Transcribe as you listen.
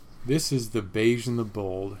This is The Beige and the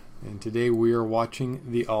Bold, and today we are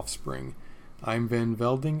watching The Offspring. I'm Van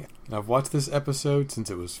Velding, and I've watched this episode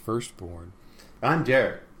since it was first born. I'm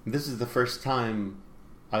Derek. This is the first time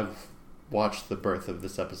I've watched the birth of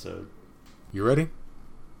this episode. You ready?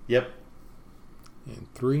 Yep. In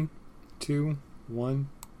 3, 2, 1,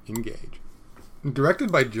 engage.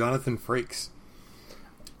 Directed by Jonathan Frakes.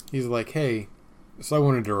 He's like, hey, so I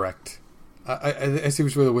want to direct. I see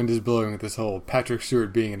which way the wind is blowing with this whole Patrick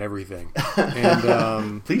Stewart being and everything.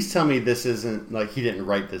 And please tell me this isn't like he didn't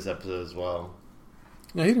write this episode as well.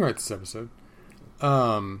 No, he didn't write this episode.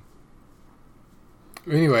 Anyway,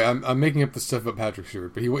 I'm making up the stuff about Patrick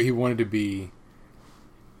Stewart, but he wanted to be.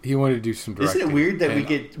 He wanted to do some directing. Isn't it weird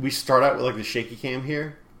that we start out with like the shaky cam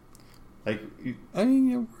here? Like, I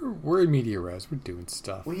mean, we're in media res. We're doing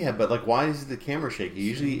stuff. Well, yeah, but like, why is the camera shaky?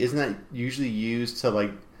 Usually, isn't that usually used to like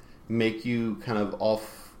make you kind of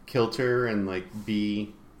off kilter and like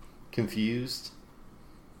be confused?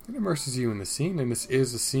 It immerses you in the scene, and this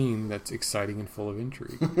is a scene that's exciting and full of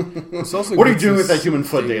intrigue. It's also what are you doing with that human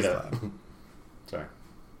foot data? Sorry.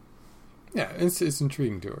 Yeah, it's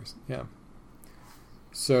intriguing to us. Yeah.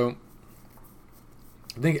 So,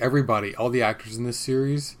 I think everybody, all the actors in this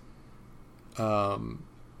series,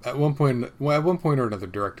 at one point or another,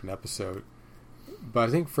 direct an episode. But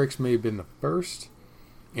I think Frakes may have been the first.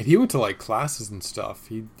 And he went to like classes and stuff.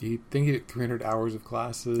 He did 300 hours of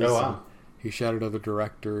classes. Oh wow! He shadowed other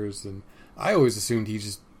directors, and I always assumed he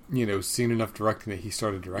just seen enough directing that he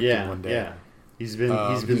started directing one day. Yeah, he's been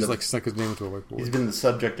like stuck his name into a whiteboard. He's been the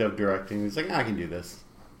subject of directing. He's like, I can do this.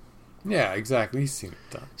 Yeah, exactly. He's seen it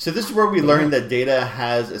done. So this is where we learned that Data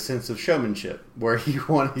has a sense of showmanship, where he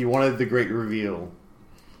wanted the great reveal.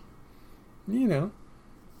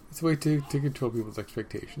 It's a way to control people's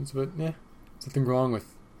expectations, but yeah, nothing wrong with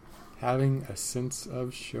having a sense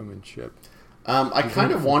of showmanship. I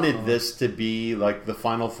kind of wanted this to be like the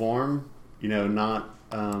final form, not.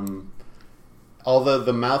 Although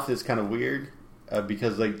the mouth is kind of weird,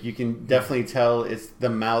 because like you can definitely tell it's the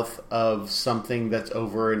mouth of something that's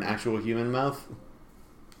over an actual human mouth.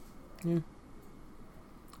 Yeah.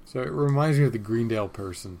 So it reminds me of the Greendale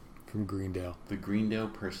person from Greendale. The Greendale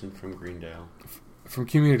person from Greendale. From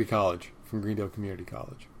Community College. From Greendale Community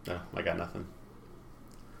College. No, I got nothing.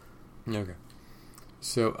 Okay.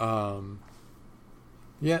 So,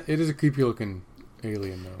 yeah, it is a creepy looking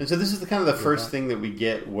alien, though. And so this is the first thing that we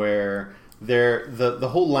get where the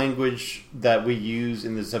whole language that we use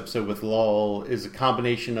in this episode with Lol is a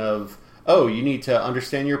combination of, oh, you need to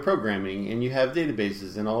understand your programming and you have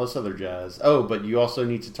databases and all this other jazz. Oh, but you also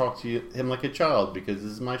need to talk to him like a child because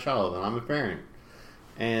this is my child and I'm a parent.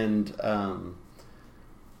 And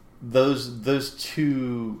those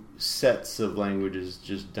two sets of languages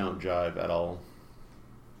just don't jive at all.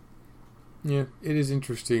 Yeah, it is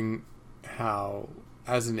interesting how,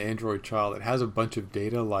 as an Android child, it has a bunch of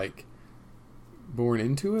data like born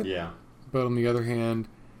into it. Yeah. But on the other hand,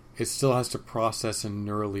 it still has to process and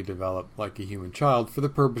neurally develop like a human child for the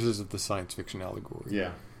purposes of the science fiction allegory.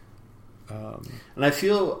 Yeah. And I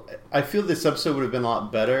feel this episode would have been a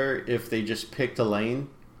lot better if they just picked a lane.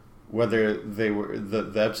 Whether they were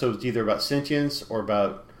the episode was either about sentience or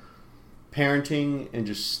about parenting, and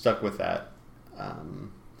just stuck with that.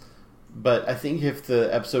 But I think if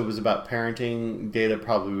the episode was about parenting, Data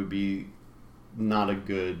probably would be not a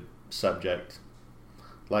good subject.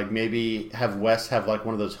 Like maybe have Wes have like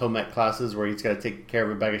one of those home ec classes where he's got to take care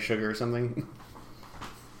of a bag of sugar or something.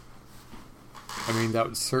 I mean, that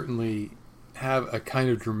would certainly have a kind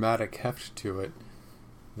of dramatic heft to it.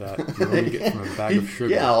 That you only get from a bag of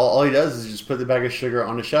sugar. Yeah, all he does is just put the bag of sugar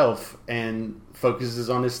on a shelf and focuses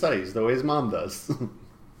on his studies the way his mom does.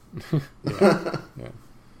 Yeah.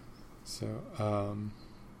 So,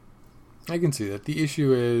 I can see that. The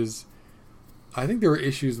issue is, I think there were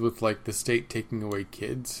issues with like the state taking away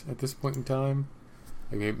kids at this point in time.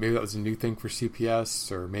 Like maybe that was a new thing for CPS,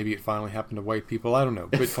 or maybe it finally happened to white people. I don't know.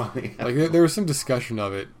 But like there was some discussion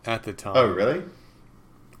of it at the time. Oh, really?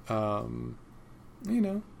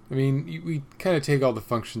 I mean, we kind of take all the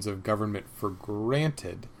functions of government for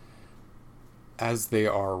granted as they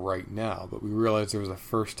are right now, but we realized there was a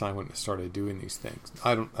first time when it started doing these things.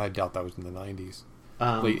 I doubt that was in the 90s.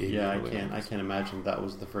 Late 80s. Yeah, I can't imagine that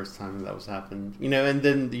was the first time that was happened. And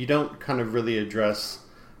then you don't kind of really address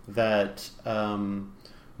that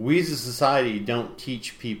we as a society don't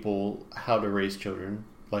teach people how to raise children.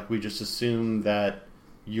 Like we just assume that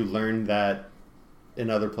you learn that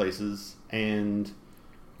in other places, and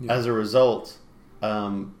as a result,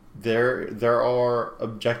 there are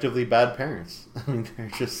objectively bad parents. I mean, they're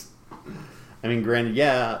just. I mean, granted,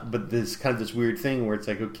 yeah, but there's kind of this weird thing where it's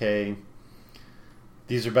like, okay,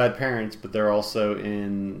 these are bad parents, but they're also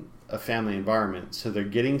in a family environment. So they're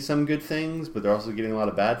getting some good things, but they're also getting a lot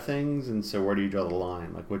of bad things. And so where do you draw the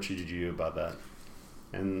line? Like, what should you do about that?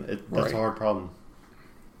 And that's a hard problem.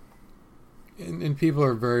 And people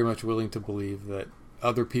are very much willing to believe that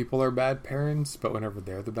other people are bad parents, but whenever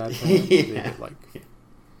they're the bad parents, they get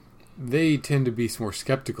they tend to be more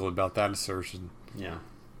skeptical about that assertion. Yeah.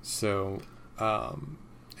 So, and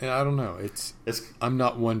I don't know. I'm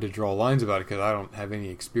not one to draw lines about it because I don't have any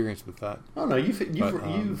experience with that. Oh no, you've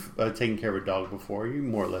taken care of a dog before. You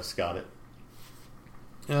more or less got it.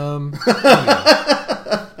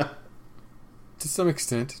 To some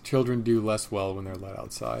extent, children do less well when they're let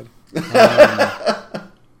outside.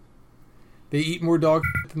 They eat more dog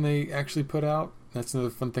than they actually put out. That's another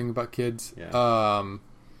fun thing about kids. Yeah.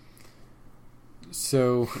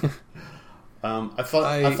 So, I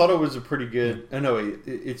thought it was a pretty good. Oh no,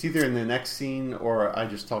 it's either in the next scene or I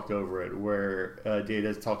just talked over it where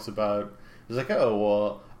Data talks about. It's like, oh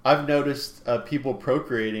well, I've noticed people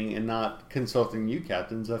procreating and not consulting you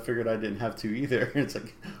captains. I figured I didn't have to either. It's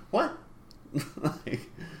like, what? Like,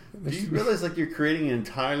 do you realize like you're creating an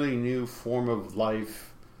entirely new form of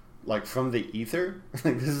life, like from the ether?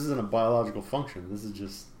 Like this isn't a biological function. This is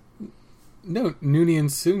just no. Noonien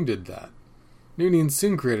Soong did that. Noonien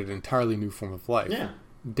Soong created an entirely new form of life. Yeah.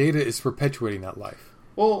 Data is perpetuating that life.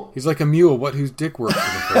 Well, he's like a mule. Whose dick works for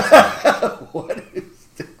the first time? What is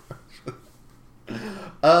dick works?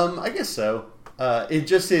 I guess so. I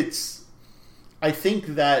think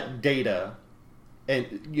that Data.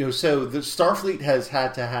 And, so the Starfleet has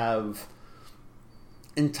had to have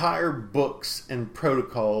entire books and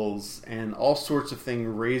protocols and all sorts of things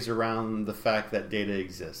raised around the fact that Data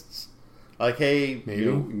exists. Like, hey,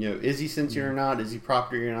 is he sentient or not? Is he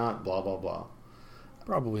property or not? Blah, blah, blah.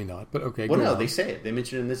 Probably not, but okay. Well, no, they say it. They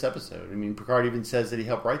mention it in this episode. I mean, Picard even says that he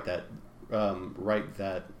helped write that,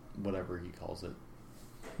 whatever he calls it.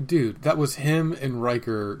 Dude, that was him and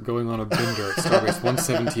Riker going on a bender at Starbase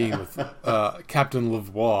 117 with Captain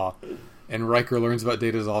Lavoie, and Riker learns about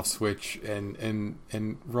Data's off switch, and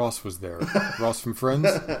Ross was there. Ross from Friends?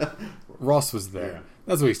 Ross was there. Yeah.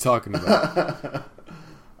 That's what he's talking about.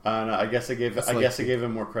 No, I guess I gave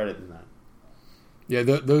him more credit than that. Yeah,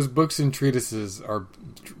 those books and treatises are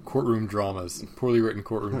courtroom dramas, poorly written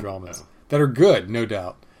courtroom dramas that are good, no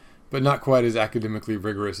doubt, but not quite as academically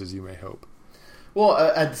rigorous as you may hope. Well,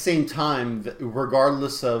 at the same time,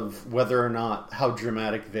 regardless of whether or not how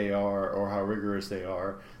dramatic they are or how rigorous they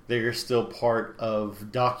are still part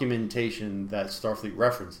of documentation that Starfleet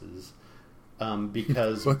references,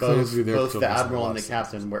 because both the Admiral and the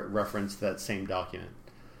Captain reference that same document.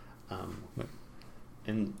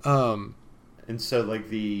 And so like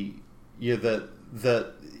him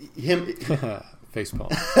facepalm,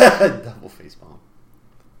 double facepalm.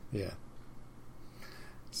 Yeah.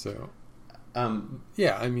 So.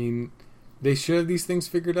 Yeah, I mean, they should have these things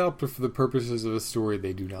figured out, but for the purposes of a story,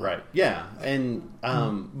 they do not. Right. Yeah, and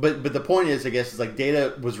but the point is, I guess, is like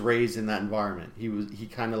Data was raised in that environment. He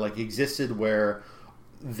kind of like existed where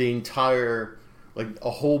the entire a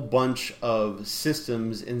whole bunch of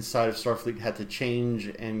systems inside of Starfleet had to change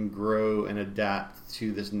and grow and adapt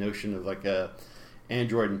to this notion of like a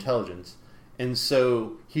android intelligence, and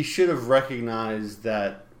so he should have recognized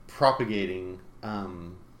that propagating.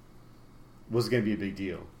 Was going to be a big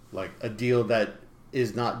deal. Like a deal that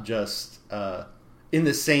is not just in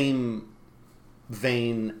the same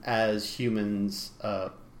vein as humans,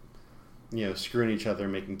 screwing each other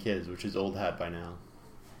and making kids, which is old hat by now.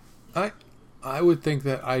 I would think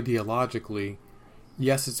that ideologically,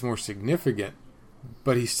 yes, it's more significant,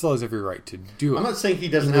 but he still has every right to do it. I'm not saying he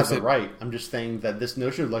doesn't have the right. I'm just saying that this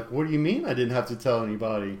notion of like, what do you mean I didn't have to tell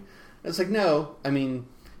anybody? It's like, no, I mean...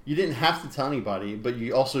 You didn't have to tell anybody, but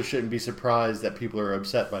you also shouldn't be surprised that people are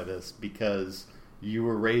upset by this because you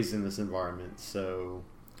were raised in this environment. So,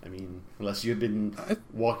 I mean, unless you had been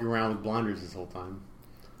walking around with blinders this whole time.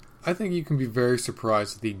 I think you can be very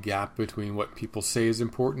surprised at the gap between what people say is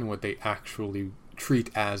important and what they actually treat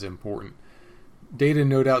as important. Data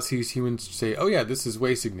no doubt sees humans say, oh yeah, this is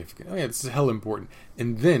way significant. Oh yeah, this is hell important.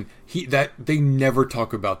 And then they never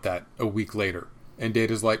talk about that a week later. And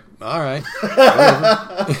Data's like, all right.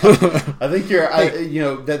 I think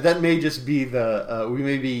that may just be we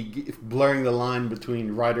may be blurring the line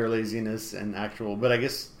between writer laziness and actual, but I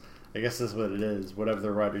guess that's what it is. Whatever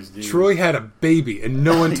the writers do. Troy had a baby, and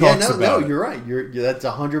no one talks about it. You're right. That's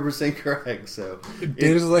 100% correct. So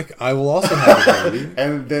Data's like, I will also have a baby,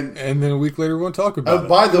 and then a week later we won't talk about it.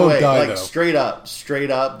 By the way, like straight up,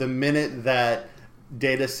 the minute that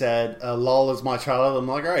Data said, Lol is my child, I'm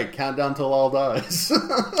like, all right, count down till Lol dies.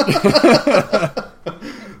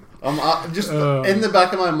 Just in the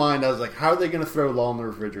back of my mind, I was like, how are they going to throw Law in the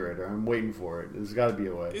refrigerator? I'm waiting for it. There's got to be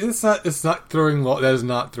a way. It's not throwing Law. That is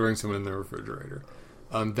not throwing someone in the refrigerator.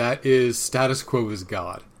 That is status quo is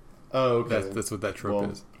God. Oh, okay. That's what that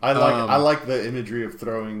trope is. I like the imagery of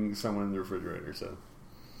throwing someone in the refrigerator. So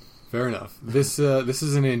fair enough. This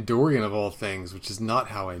is an Andorian of all things, which is not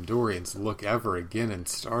how Andorians look ever again in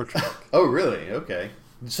Star Trek. Oh, really? Okay.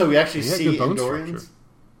 So we actually see Andorians. Structure.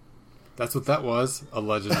 That's what that was,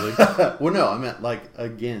 allegedly. Well, no, I meant like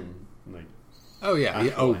again. Like, oh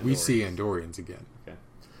yeah. Oh, we Andorians. see Andorians again. Okay.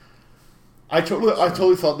 I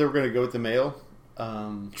totally thought they were going to go with the male.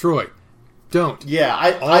 Troy, don't.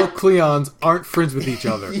 Yeah, all Klingons aren't friends with each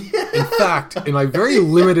other. Yeah. In fact, in my very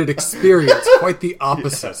limited experience, quite the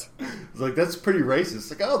opposite. Yeah. It's like, that's pretty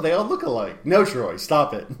racist. Like, oh, they all look alike. No, Troy,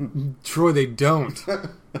 stop it. Troy, they don't.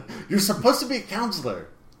 You're supposed to be a counselor.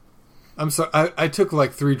 I'm sorry. I took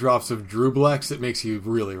like 3 drops of Drublex. It makes you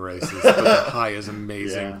really racist. But the high is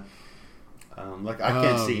amazing. Yeah. Like, I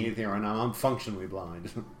can't see anything right now. I'm functionally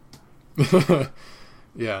blind.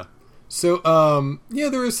 Yeah. So,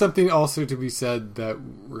 there is something also to be said that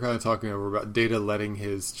we're kind of talking over about Data letting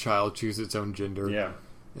his child choose its own gender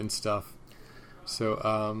and stuff.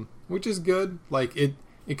 So, which is good. Like, it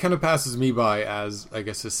kind of passes me by as, I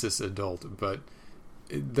guess, a cis adult, but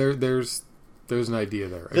there's an idea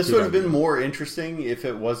there. This would have been more interesting if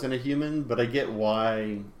it wasn't a human, but I get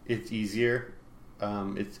why it's easier.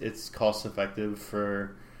 It's cost effective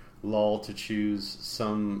for Lal to choose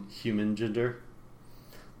some human gender.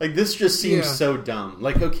 Like, this just seems so dumb.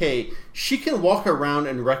 Like, okay, she can walk around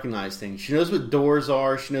and recognize things. She knows what doors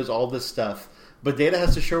are. She knows all this stuff. But Data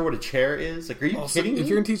has to show her what a chair is? Like, are you kidding me? If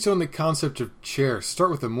you're going to teach someone the concept of chair, start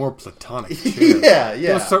with a more platonic chair.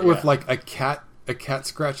 Yeah. Don't start with, like, a cat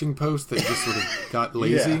scratching post that just sort of got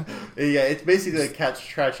lazy. Yeah, it's basically a cat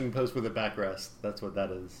scratching post with a backrest. That's what that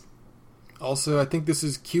is. Also, I think this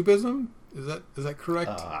is Cubism. Is that correct?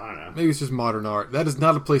 I don't know. Maybe it's just modern art. That is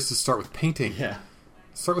not a place to start with painting. Yeah.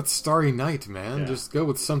 Start with Starry Night, man. Yeah. Just go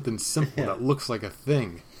with something simple that looks like a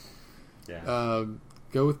thing. Yeah.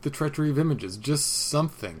 Go with the treachery of images. Just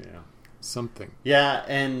something. Yeah. Something. Yeah,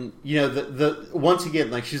 and the once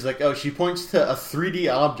again, like, she's like, oh, she points to a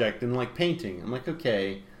 3D object and like painting. I'm like,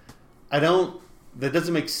 okay, that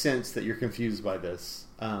doesn't make sense that you're confused by this.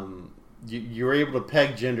 You're able to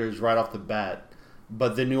peg genders right off the bat,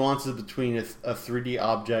 but the nuances between a 3D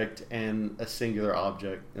object and a singular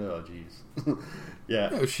object, oh jeez.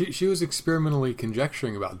 Yeah, she was experimentally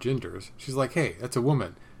conjecturing about genders. She's like, hey, that's a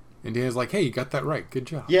woman, and Dana's like, hey, you got that right, good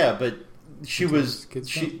job. Yeah, but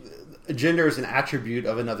gender is an attribute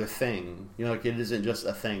of another thing. Like, it isn't just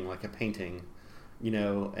a thing, like a painting.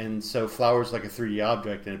 And so flowers, like a 3D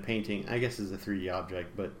object, and a painting, I guess, is a 3D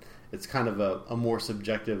object, but it's kind of a more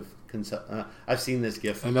subjective concept. I've seen this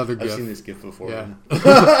GIF. I've seen this GIF before. Yeah.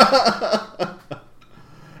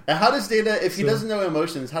 And how does Data, if he doesn't know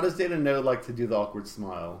emotions, how does Data know, like, to do the awkward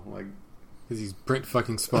smile? Like, because he's Brent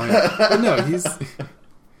fucking Spine. But no, he's.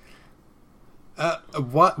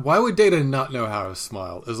 Why would Data not know how to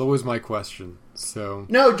smile? Is always my question. So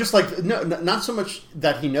no, just like not so much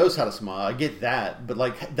that he knows how to smile. I get that, but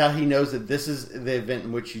like that he knows that this is the event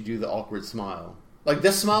in which you do the awkward smile. Like,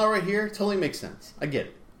 this smile right here totally makes sense. I get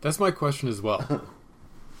it. That's my question as well.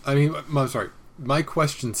 I mean, I'm sorry. My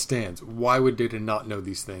question stands. Why would Data not know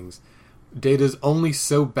these things? Data's only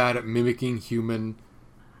so bad at mimicking human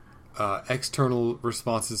external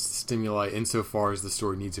responses to stimuli insofar as the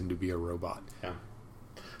story needs him to be a robot. Yeah.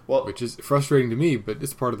 Well, which is frustrating to me, but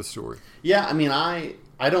it's part of the story. Yeah, I mean, I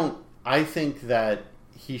think that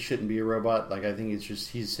he shouldn't be a robot. Like, I think it's just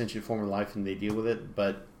he's a sentient form of life and they deal with it.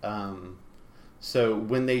 But so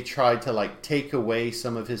when they try to, like, take away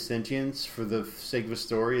some of his sentience for the sake of a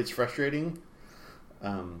story, it's frustrating.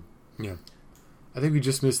 Yeah. I think we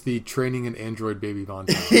just missed the training an android baby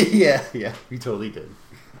montage. yeah, we totally did.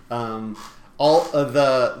 All of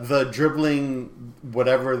the dribbling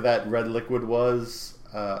whatever that red liquid was,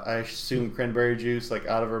 I assume cranberry juice, like,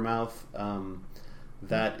 out of her mouth.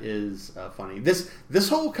 That is funny. This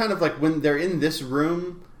whole kind of, like, when they're in this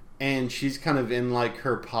room and she's kind of in, like,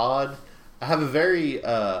 her pod, I have a very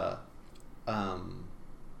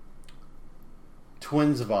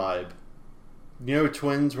Twins vibe.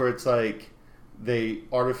 Twins, where it's like they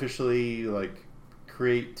artificially, like,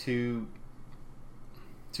 create two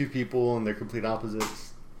people and they're complete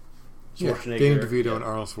opposites. Schwarzenegger, Danny DeVito and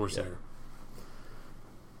Arnold Schwarzenegger.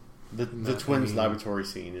 Yeah. The Twins laboratory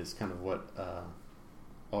scene is kind of what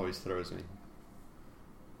always throws me.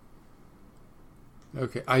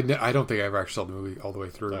 Okay, I don't think I ever actually saw the movie all the way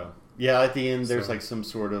through. Oh. Yeah, at the end there's like some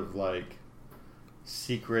sort of, like,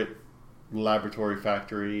 secret laboratory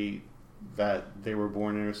factory that they were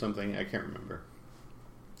born in or something. I can't remember.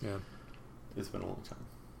 Yeah. It's been a long time.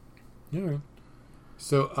 Yeah.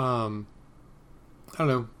 So, I don't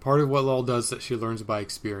know. Part of what Lol does is that she learns by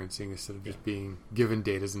experiencing instead of just being given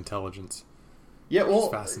Data's intelligence. Yeah,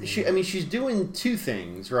 well, she's doing two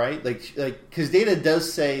things, right? Like, because Data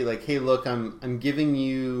does say, like, "Hey, look, I'm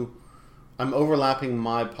overlapping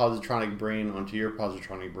my positronic brain onto your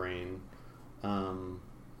positronic brain," and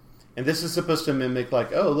this is supposed to mimic,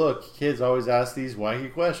 like, "Oh, look, kids always ask these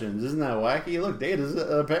wacky questions. Isn't that wacky? Look, Data's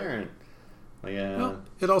a parent." Like, yeah. Well,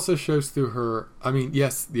 it also shows through her. I mean,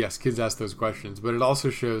 yes, kids ask those questions, but it also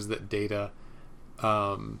shows that Data.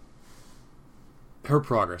 Her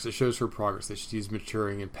progress. It shows her progress that she's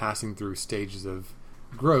maturing and passing through stages of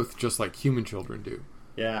growth just like human children do.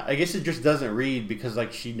 Yeah, I guess it just doesn't read because,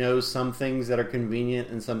 like, she knows some things that are convenient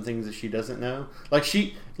and some things that she doesn't know. Like,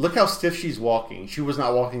 look how stiff she's walking. She was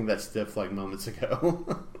not walking that stiff, like, moments ago.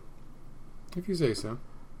 If you say so.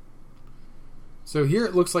 So here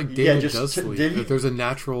it looks like Data does sleep. That there's a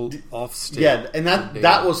natural off state. Yeah, and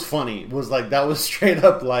that was funny. That was straight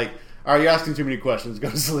up like, "All right, you're asking too many questions. Go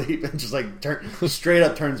to sleep," and just like straight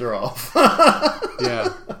up turns her off.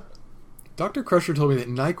 Yeah. Dr. Crusher told me that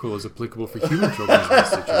NyQuil is applicable for human children in this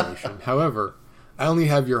situation. However, I only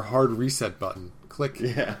have your hard reset button. Click.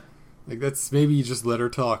 Yeah. Like, that's, maybe you just let her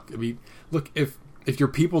talk. I mean, look, if your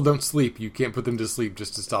people don't sleep, you can't put them to sleep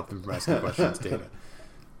just to stop them from asking questions, Data.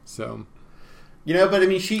 So, but I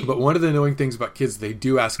mean, But one of the annoying things about kids, they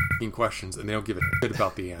do ask questions and they don't give a shit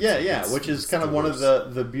about the answer. Yeah, which is kind of one of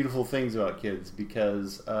the beautiful things about kids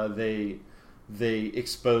because they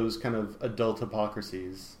expose kind of adult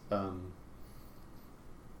hypocrisies.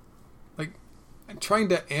 Like, trying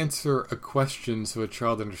to answer a question so a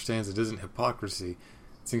child understands it isn't hypocrisy.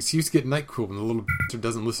 It's an excuse to get NyQuil when the little bastard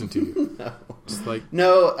doesn't listen to you. No. Just like,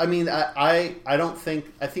 no, I mean, I don't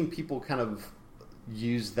think... I think people kind of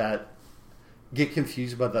use that... get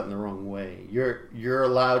confused about that in the wrong way. You're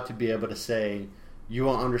allowed to be able to say, "You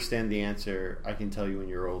won't understand the answer. I can tell you when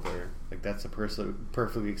you're older." Like, that's a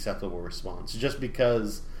perfectly acceptable response. Just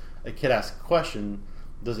because a kid asks a question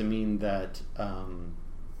doesn't mean that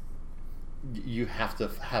you have to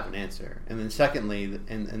have an answer. And then secondly,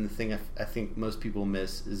 and the thing I think most people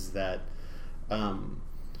miss is that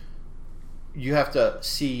you have to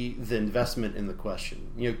see the investment in the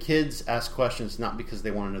question. Kids ask questions not because they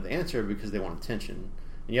want to know the answer, but because they want attention.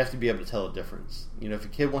 And you have to be able to tell a difference. If a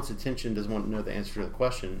kid wants attention, doesn't want to know the answer to the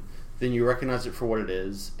question, then you recognize it for what it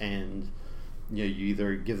is, and you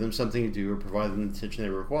either give them something to do or provide them the attention they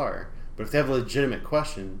require. But if they have a legitimate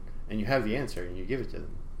question and you have the answer, and you give it to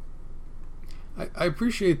them. I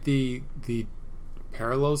appreciate the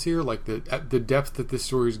parallels here, like the depth that this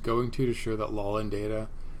story is going to show that Lol and Data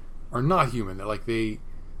are not human.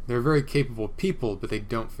 They're very capable people, but they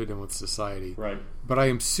don't fit in with society. Right. But I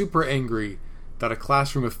am super angry that a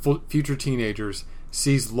classroom of future teenagers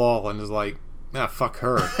sees Lol and is like, fuck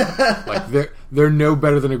her. Like, they're no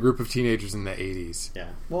better than a group of teenagers in the 80s.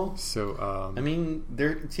 Yeah. Well, so I mean,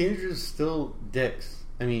 teenagers still dicks.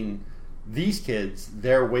 I mean, these kids,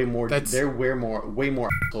 they're way more assholes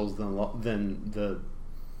than the.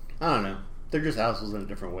 I don't know. They're just assholes in a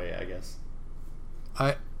different way, I guess.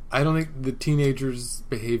 I don't think the teenagers'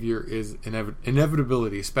 behavior is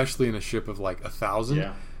inevitability, especially in a ship of like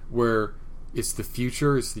 1,000, where it's the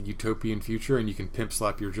future, it's the utopian future, and you can pimp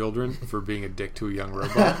slap your children for being a dick to a young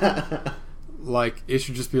robot. Like, it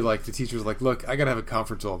should just be like, the teacher's like, "Look, I gotta have a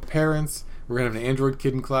conference with all the parents. We're gonna have an android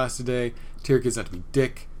kid in class today. Tell your kid's not to be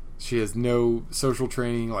dick. She has no social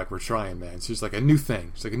training. Like, we're trying, man." It's just like a new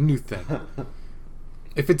thing. It's like a new thing.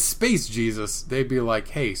 If it's Space Jesus, they'd be like,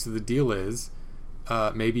 "Hey, so the deal is,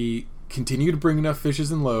 maybe continue to bring enough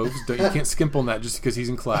fishes and loaves. You can't skimp on that just because he's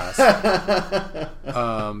in class.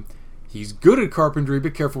 He's good at carpentry,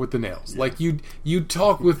 but careful with the nails." Like, you'd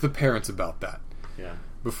talk with the parents about that. Yeah.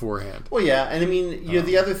 Beforehand. Well, yeah, and I mean,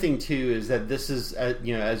 the other thing too is that this is,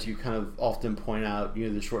 as you kind of often point out,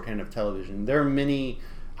 the shorthand of television. There are many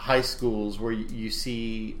high schools where you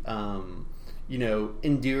see,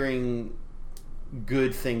 endearing,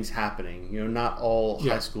 good things happening. Not all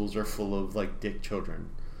high schools are full of like dick children.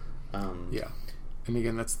 Yeah, and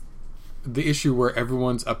again, that's the issue where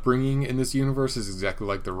everyone's upbringing in this universe is exactly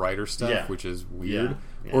like the writer stuff, which is weird.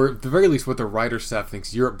 Yeah. Or at the very least, what the writer staff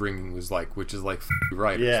thinks your upbringing was like, which is like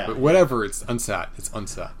writers. Yeah. But whatever, it's unsat. It's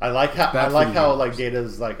unsat. I like how like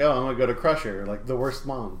Data's like, "Oh, I'm gonna go to Crusher," like the worst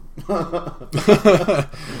mom. It's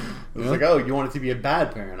like, "Oh, you want it to be a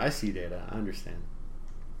bad parent?" I see, Data. I understand.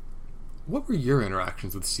 What were your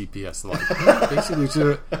interactions with CPS like?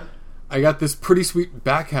 Basically, I got this pretty sweet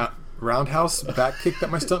roundhouse back kick that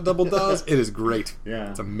my stunt double does, it is great. Yeah.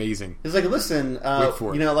 It's amazing. It's like, listen,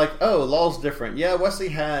 you know, like, oh, Law's different. Yeah, Wesley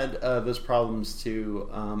had those problems too.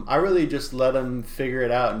 I really just let him figure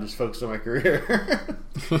it out and just focus on my career.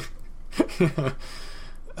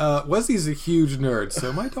 Wesley's a huge nerd,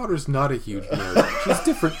 so my daughter's not a huge nerd. She's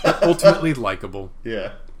different, but ultimately likable.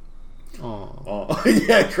 Yeah. Aww.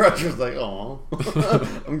 Yeah, Crusher's like, aw.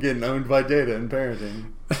 I'm getting owned by Data in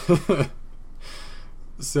parenting.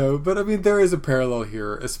 So, but I mean, there is a parallel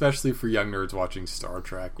here, especially for young nerds watching Star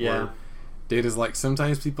Trek, where Data's like,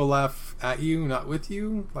 sometimes people laugh at you, not with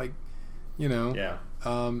you, like, you know. Yeah.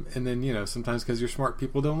 And then, you know, sometimes because you're smart,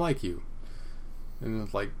 people don't like you. And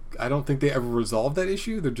it's like, I don't think they ever resolve that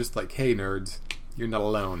issue. They're just like, hey, nerds, you're not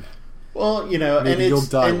alone. Well, you know, maybe you'll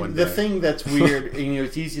die one day. The thing that's weird, you know,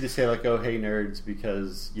 it's easy to say like, "Oh, hey, nerds,"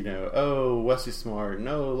 because you know, oh, Wesley's smart,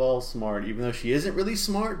 no, Law's smart, even though she isn't really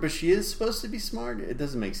smart, but she is supposed to be smart. It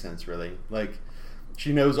doesn't make sense, really. Like,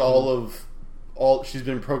 she knows she's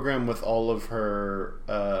been programmed with all of her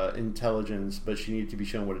intelligence, but she needs to be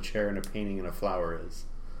shown what a chair and a painting and a flower is,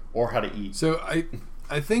 or how to eat. So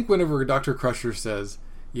I think whenever Dr. Crusher says,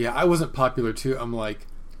 "Yeah, I wasn't popular too," I'm like,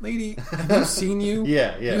 lady, have you seen you?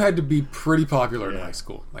 Yeah. You had to be pretty popular in high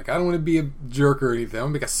school. Like, I don't want to be a jerk or anything. I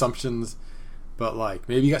don't make assumptions. But, like,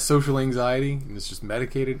 maybe you got social anxiety and it's just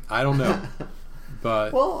medicated. I don't know.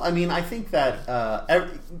 But well, I mean, I think that,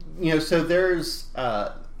 you know, so there's...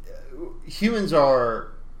 humans are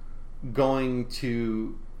going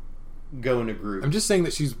to go in a group. I'm just saying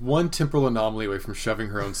that she's one temporal anomaly away from shoving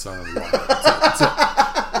her own son in the water. That's it.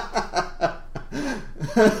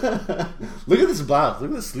 Look at this blouse. Look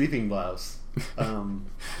at this sleeping blouse. I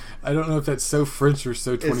don't know if that's so French or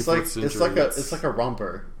so 24th century. It's like a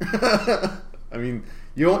romper. I mean,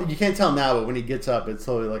 you can't tell now, but when he gets up, it's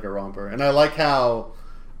totally like a romper. And I like how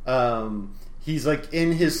he's like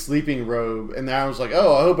in his sleeping robe, and I was like,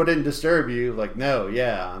 "Oh, I hope I didn't disturb you." Like, no,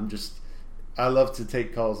 yeah, I love to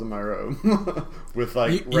take calls in my robe with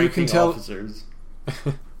like ranking officers.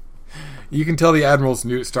 You can tell the Admiral's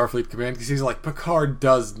new at Starfleet Command because he's like, Picard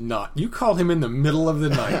does not. You called him in the middle of the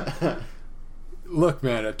night. Look,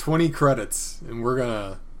 man, at 20 credits, and we're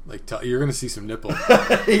gonna you're gonna see some nipple.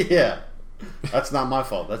 Yeah, that's not my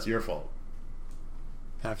fault. That's your fault.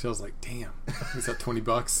 Halftail's like, damn, is that $20?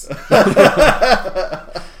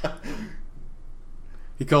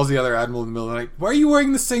 He calls the other Admiral in the middle of the night. Why are you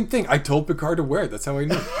wearing the same thing? I told Picard to wear it. That's how I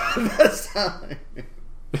knew. That's how I knew.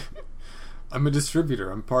 I'm a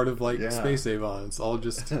distributor. I'm part of Space Avon. It's all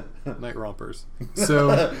just night rompers.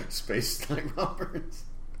 So space night rompers.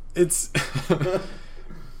 It's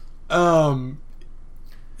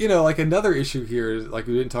you know, like another issue here is like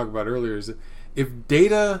we didn't talk about earlier is if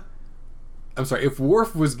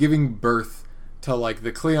Worf was giving birth to like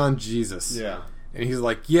the Klingon Jesus. Yeah. And he's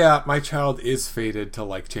like, yeah, my child is fated to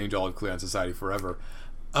like change all of Klingon society forever.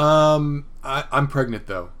 I'm pregnant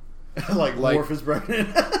though. like Worf is pregnant.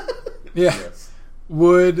 Yeah. Yes.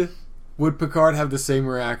 Would Picard have the same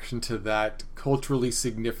reaction to that culturally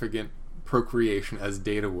significant procreation as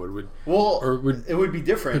Data would? Or would it would be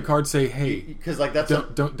different? Picard say, "Hey, because like that's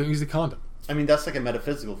don't use the condom." I mean, that's like a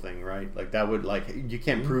metaphysical thing, right? Like that would you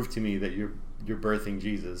can't prove to me that you're birthing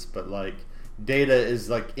Jesus, but like Data is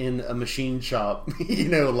like in a machine shop, you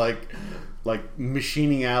know, like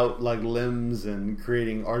machining out like limbs and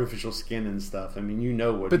creating artificial skin and stuff. I mean, you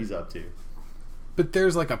know what he's up to. But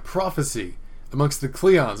there's like a prophecy amongst the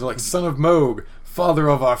Klingons. They're like, son of Moog, father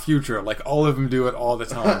of our future. Like, all of them do it all the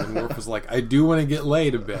time. And Worf was like, I do want to get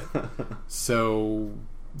laid a bit. So,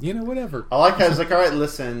 you know, whatever. I like how he's like, all right,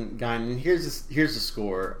 listen, Guinan, here's the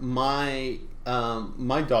score. My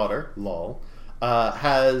daughter, Lol,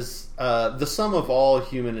 has the sum of all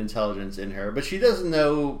human intelligence in her, but she doesn't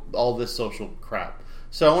know all this social crap.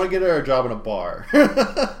 So I want to get her a job in a bar.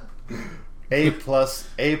 A plus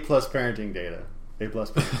parenting Data. A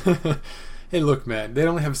plus parenting. Hey, look, man, they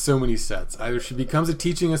only have so many sets. Either she becomes a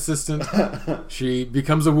teaching assistant, she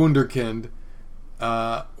becomes a wunderkind,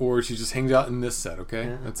 or she just hangs out in this set, okay?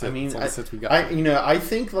 Yeah. That's it. I mean, that's all the sets we got. I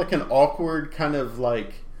think like an awkward kind of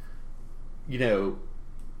like, you know,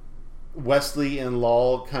 Wesley and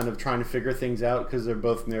Lal kind of trying to figure things out because they're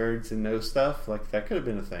both nerds and know stuff. Like, that could have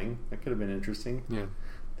been a thing. That could have been interesting. Yeah.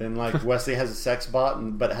 Then, like, Wesley has a sex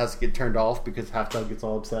bot, but it has to get turned off because Halfdog gets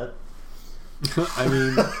all upset. I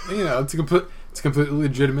mean, you know, it's a completely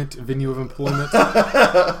legitimate venue of employment.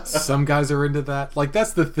 Some guys are into that. Like,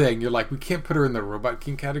 that's the thing. You're like, we can't put her in the robot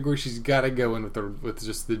king category. She's got to go in with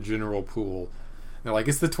just the general pool. They're like,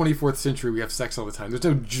 it's the 24th century. We have sex all the time. There's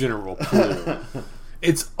no general pool.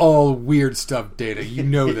 It's all weird stuff, Data. You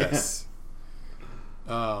know this.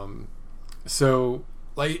 So,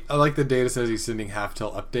 Like, I like the Data says he's sending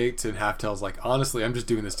Halftel updates, and Halftel's like, honestly, I'm just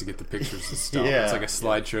doing this to get the pictures and stuff. Yeah, it's like a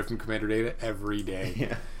slideshow from Commander Data every day.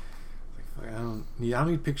 Yeah. Like, I don't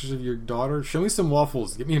need pictures of your daughter. Show me some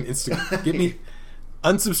waffles. Get me an Instagram.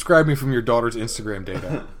 Unsubscribe me from your daughter's Instagram,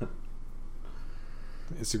 Data.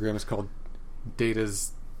 Instagram is called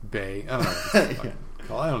Data's Bay. I don't know. Yeah.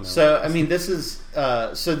 I don't know. So I mean, this is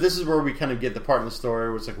where we kind of get the part in the story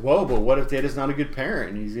where it's like, whoa, but what if Data's not a good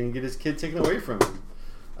parent and he's going to get his kid taken away from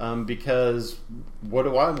him? Because what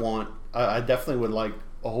do I want? I definitely would like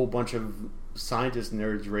a whole bunch of scientist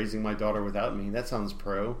nerds raising my daughter without me. That sounds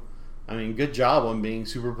pro. I mean, good job on being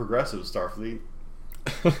super progressive, Starfleet.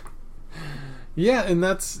 Yeah, and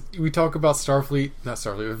we talk about Starfleet, not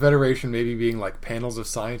Starfleet, Federation maybe being like panels of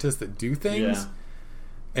scientists that do things. Yeah.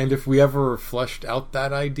 And if we ever fleshed out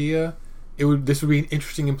that idea, this would be an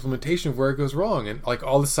interesting implementation of where it goes wrong. And like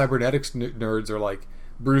all the cybernetics nerds are like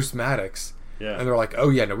Bruce Maddox, Yeah. and they're like, "Oh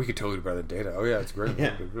yeah, no, we could totally do better than Data. Oh yeah, it's great."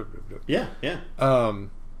 Yeah. Yeah.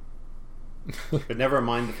 But never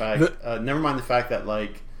mind the fact that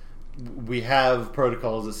like we have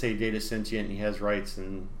protocols that say Data's sentient and he has rights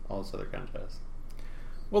and all this other kind of jazz.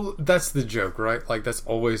 Well, that's the joke, right? Like that's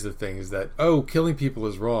always the thing is that killing people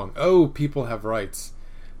is wrong. People have rights.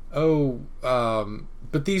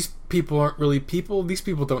 But these people aren't really people. These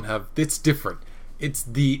people don't have. It's different. It's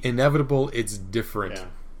the inevitable. It's different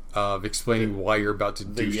of explaining why you're about to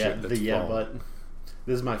do shit that's wrong. But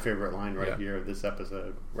this is my favorite line right here of this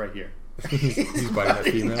episode. Right here. he's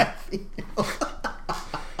biting that female.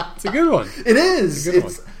 It's a good one. It is. It's a good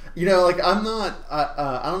one. You know, like I'm not.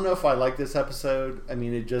 I don't know if I like this episode. I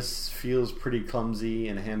mean, it just feels pretty clumsy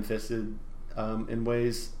and ham-fisted in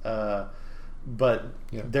ways. But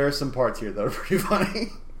there are some parts here that are pretty funny.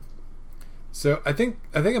 So I think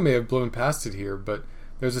I may have blown past it here, but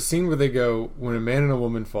there's a scene where they go when a man and a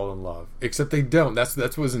woman fall in love. Except they don't. That's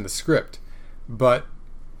what was in the script. But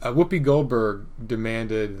Whoopi Goldberg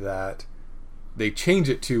demanded that they change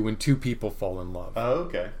it to when two people fall in love. Oh,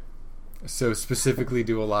 okay. So specifically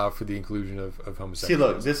to allow for the inclusion of homosexuals. See,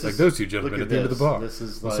 look, this is like those two gentlemen at the end of the bar. This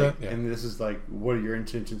is and this is like, what are your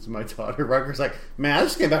intentions with my daughter? Riker's like, man, I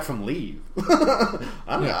just came back from leave.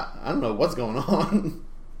 I don't know what's going on.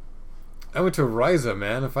 I went to Ryza,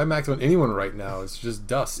 man. If I'm acting on anyone right now, it's just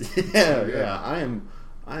dust. Yeah. I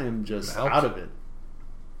am just out of it.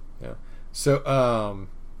 Yeah. So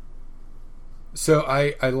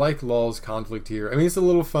I like Law's conflict here. I mean, it's a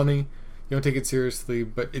little funny. You don't take it seriously,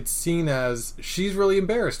 but it's seen as she's really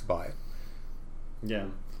embarrassed by it. Yeah.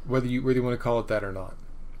 Whether you want to call it that or not.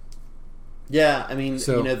 Yeah, I mean,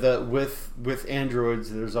 with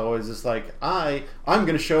androids, there's always this like, I'm going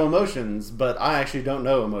to show emotions, but I actually don't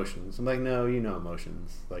know emotions. I'm like, no, you know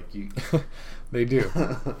emotions, like you. They do,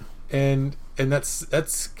 and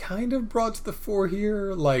that's kind of brought to the fore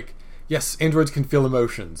here. Like, yes, androids can feel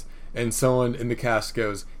emotions, and someone in the cast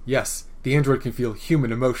goes, yes, the android can feel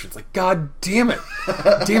human emotions. Like, God damn it,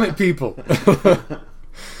 people.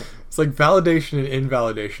 It's like validation and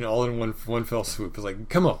invalidation all in one fell swoop. It's like,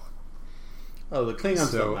 come on. Oh, the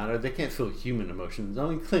Klingons don't matter. They can't feel human emotions.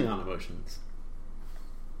 Only Klingon emotions.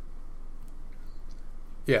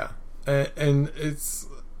 Yeah. And it's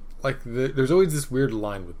like there's always this weird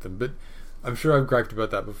line with them, but I'm sure I've griped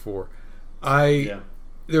about that before.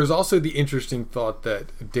 There's also the interesting thought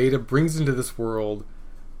that Data brings into this world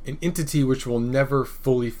an entity which will never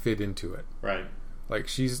fully fit into it. Right. Like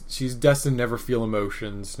she's destined to never feel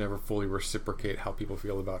emotions, never fully reciprocate how people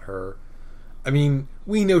feel about her. I mean,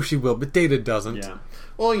 we know she will, but Data doesn't. Yeah.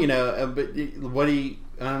 Well, you know, but I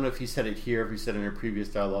don't know if he said it here, if he said it in a previous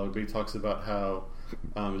dialogue, but he talks about how,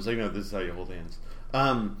 it's like, no, this is how you hold hands.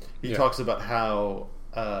 He talks about how,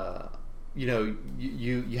 you know,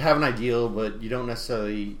 you have an ideal, but you don't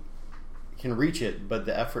necessarily can reach it, but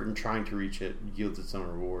the effort in trying to reach it yields its own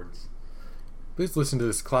rewards. Please listen to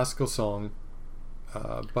this classical song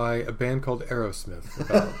by a band called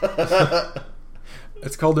Aerosmith.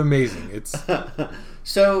 It's called Amazing. It's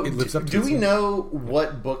so. It lives up to do we name. know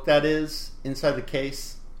what book that is inside the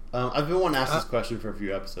case? I've been wanting to ask this question for a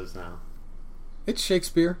few episodes now. It's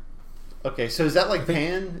Shakespeare. Okay, so is that like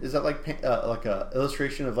Pan? Is that like like a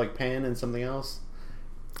illustration of like Pan and something else?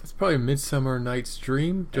 It's probably a Midsummer Night's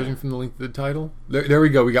Dream, judging from the length of the title. There we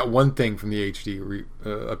go. We got one thing from the HD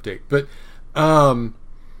update, but I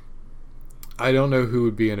don't know who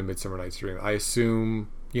would be in a Midsummer Night's Dream. I assume.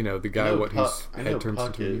 You know, the guy whose head turns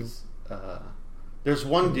into a mule. There's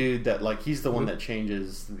one dude that like he's the one that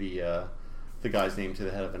changes the guy's name to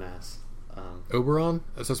the head of an ass. Oberon?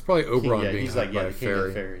 So it's probably Oberon being he's like the by a king fairy.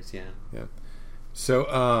 of fairies, yeah.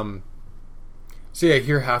 So So yeah,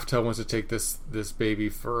 here Halftel wants to take this baby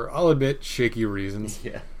for, I'll admit, shaky reasons.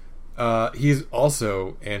 Yeah. He's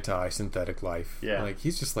also anti-synthetic life. Yeah. Like,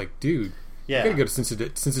 he's just like, dude, Yeah. you gotta go to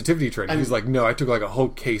sensitivity training. He's like, no, I took like a whole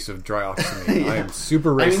case of dioxamine. Yeah. I am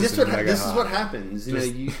super racist. I mean, this is what happens. You know,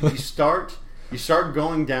 you start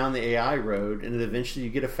going down the AI road, and then eventually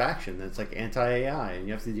you get a faction that's like anti-AI, and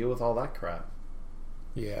you have to deal with all that crap.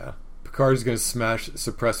 Yeah. Picard's going to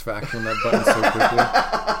suppress faction on that button so quickly.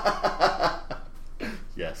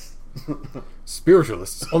 Yes.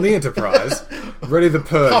 Spiritualists on the Enterprise. Ready to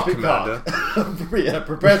purge, Copy Commander. Yeah,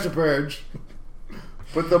 prepare to purge.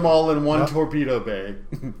 Put them all in one torpedo bay.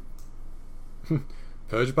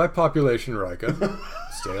 Purge by population, Riker.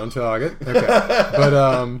 Stay on target. Okay.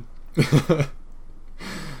 But,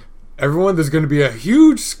 everyone, there's going to be a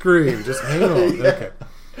huge scream. Just hang on. Yeah.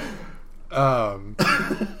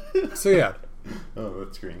 Okay. So yeah. Oh,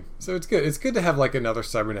 that's green. So it's good. It's good to have like another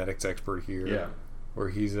cybernetics expert here. Yeah. Where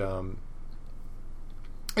he's It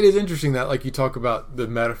is interesting that like you talk about the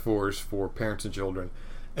metaphors for parents and children,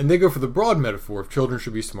 and they go for the broad metaphor of children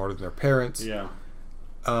should be smarter than their parents. Yeah.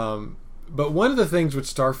 But one of the things which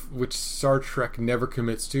Star Trek never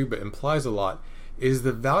commits to but implies a lot is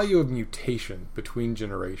the value of mutation between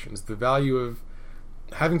generations. The value of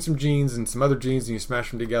having some genes and some other genes and you smash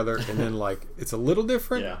them together and then like it's a little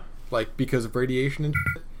different. Yeah. Like because of radiation and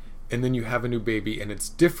shit, and then you have a new baby and it's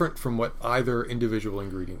different from what either individual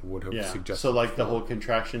ingredient would have suggested. So like the whole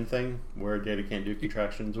contraction thing where Data can't do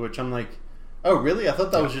contractions, which I'm like, oh really? I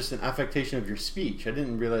thought that was just an affectation of your speech. I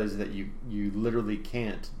didn't realize that you literally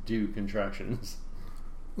can't do contractions.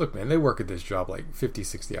 Look, man, they work at this job like 50,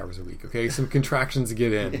 60 hours a week, okay? Some contractions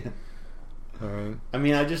get in. Yeah. All right. I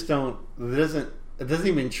mean, I just don't... It doesn't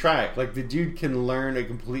even track. Like, the dude can learn a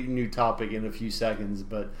completely new topic in a few seconds,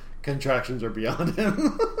 but contractions are beyond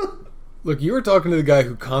him. Look, you were talking to the guy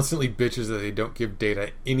who constantly bitches that they don't give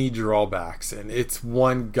Data any drawbacks, and it's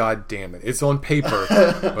one, goddamn it. It's on paper,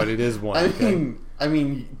 but it is one. I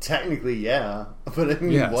mean, technically, yeah. But I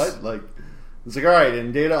mean, yes. What? Like... It's like, alright,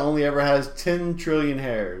 and Data only ever has 10 trillion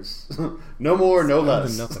hairs. No more, no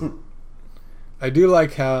less. Nothing. I do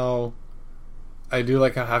like how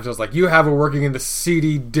Halftel's like, you have her working in the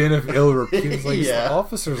seedy den of ill repute. It's like, it's the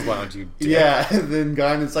officer's lounge, you dick. Yeah, and then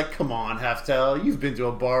Guinan's like, come on, Halftel, you've been to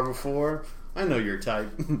a bar before. I know your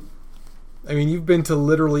type. I mean, you've been to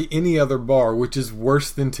literally any other bar, which is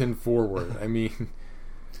worse than 10 Forward. I mean,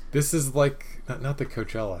 this is like, not the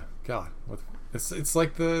Coachella. God. It's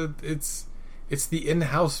like it's the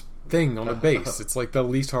in-house thing on the base. It's like the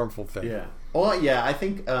least harmful thing. Yeah. Well, yeah, I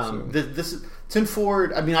think this is... 10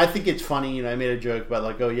 Forward, I mean, I think it's funny, you know, I made a joke about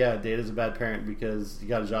like, oh yeah, Data's a bad parent because he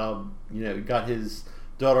got a job, you know, got his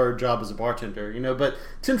daughter a job as a bartender, you know, but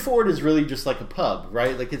 10 Forward is really just like a pub,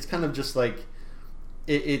 right? Like, it's kind of just like,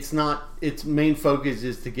 it's not, its main focus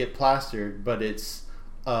is to get plastered, but it's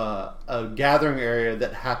a gathering area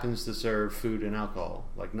that happens to serve food and alcohol.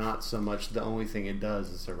 Like, not so much the only thing it does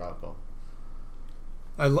is serve alcohol.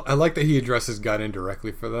 I like that he addresses Guinan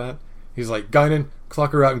directly for that. He's like, Guinan,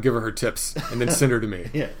 clock her out and give her tips, and then send her to me.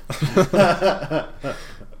 Yeah.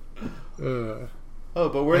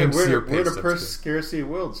 But we're in a per-scarcity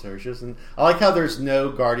world, Sergius, and I like how there's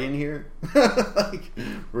no guardian here. Like,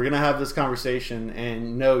 we're gonna have this conversation,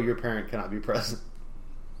 and no, your parent cannot be present.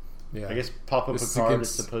 Yeah. I guess Papa Picard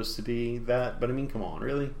is supposed to be that, but I mean, come on,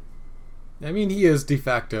 really? I mean, he is de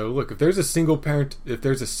facto. Look, if there's a single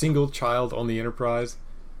child on the Enterprise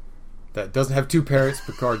that doesn't have two parents,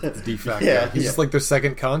 Picard's de facto. He's just like their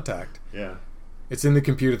second contact. Yeah. It's in the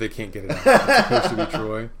computer, they can't get it out. It's supposed to be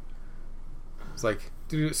Troy. It's like,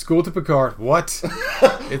 dude, school to Picard. What?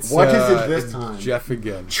 It's what is it this time? Jeff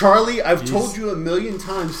again. Charlie, I've told you 1,000,000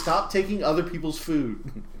 times, stop taking other people's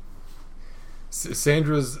food.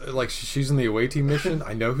 Sandra's like, she's on the away team mission.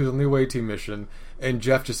 I know who's on the away team mission. And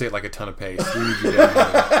Jeff just ate like a ton of paste. We need you down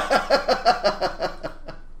here.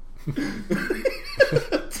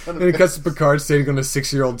 And it cuts to Picard sitting on a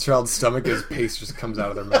 6-year-old child's stomach as paste just comes out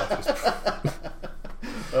of their mouth.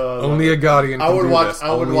 Only a Guardian can do this.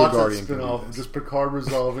 I would watch that spin-off. Just Picard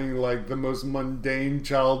resolving like the most mundane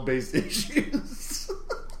child-based issues.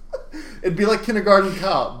 It'd be like Kindergarten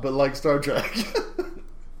Cop, but like Star Trek.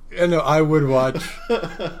 I know, I would watch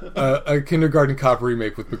a Kindergarten Cop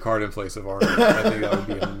remake with Picard in place of Arnold. I think that would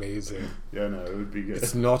be amazing. Yeah, no, it would be good.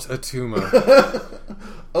 It's not a tumor.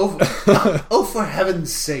 Oh, for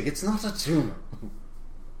heaven's sake, it's not a tumor.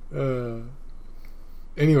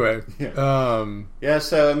 Anyway. Yeah,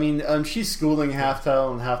 so, I mean, she's schooling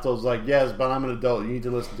Halftel, and Halftel's like, yes, but I'm an adult. You need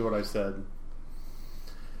to listen to what I said.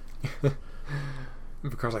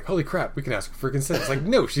 And Picard's like, holy crap, we can ask her friggin' sense. It's like,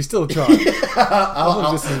 no, she's still a child.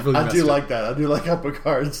 I do like that. I do like how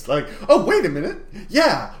Picard's like, oh, wait a minute.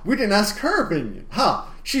 Yeah, we didn't ask her opinion. Huh,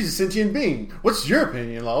 she's a sentient being. What's your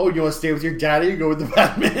opinion? Like, oh, you want to stay with your daddy or go with the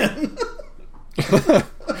Batman?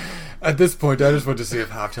 At this point, I just want to see if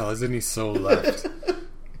Halftel has any soul left.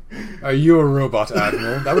 Are you a robot,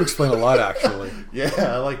 Admiral? That would explain a lot, actually.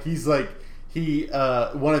 Yeah, like he's like he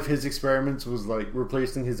one of his experiments was like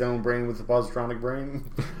replacing his own brain with a positronic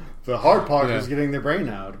brain. The hard part was getting the brain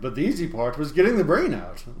out, but the easy part was getting the brain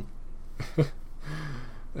out.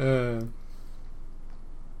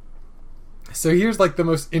 So here's like the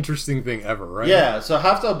most interesting thing ever, right? Yeah, so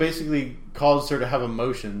Halftel basically causes her to have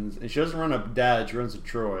emotions, and she doesn't run up Dad, she runs to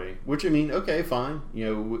Troy. Which, I mean, okay, fine.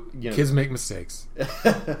 You know kids make mistakes.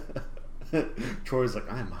 Troy's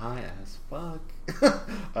like, I'm high as fuck. I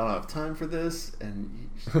don't have time for this. And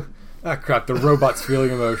ah, crap, the robot's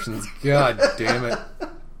feeling emotions. God damn it.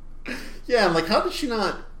 Yeah, and like, how did she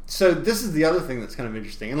not... So this is the other thing that's kind of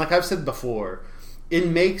interesting. And like I've said before, it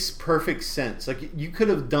makes perfect sense. Like, you could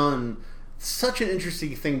have done such an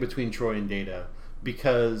interesting thing between Troy and Data,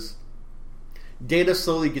 because Data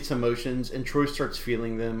slowly gets emotions and Troy starts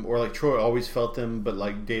feeling them, or like Troy always felt them, but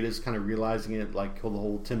like Data's kind of realizing it, like the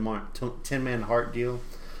whole 10-man heart deal.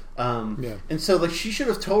 And so like she should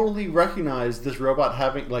have totally recognized this robot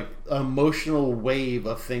having like an emotional wave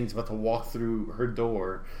of things about to walk through her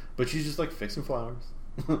door, but she's just like fixing flowers.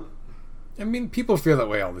 I mean, people feel that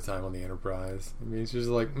way all the time on the Enterprise. I mean, it's just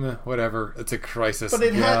like, meh, whatever. It's a crisis. But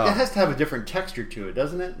it has to have a different texture to it,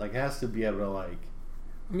 doesn't it? Like, it has to be able to, like...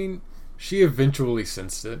 I mean, she eventually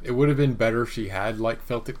sensed it. It would have been better if she had, like,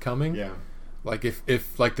 felt it coming. Yeah. Like,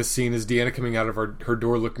 if like, the scene is Deanna coming out of her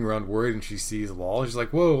door looking around worried, and she sees Law, she's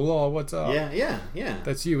like, whoa, Law, what's up? Yeah.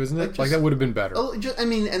 That's you, isn't it? Like, that would have been better. I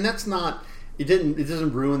mean, and that's not... It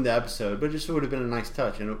doesn't ruin the episode, but it just would have been a nice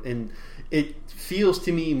touch. And it feels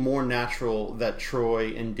to me more natural that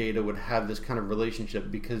Troy and Data would have this kind of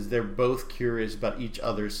relationship, because they're both curious about each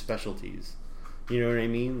other's specialties. You know what I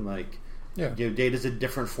mean? Like, yeah. You know, Data's a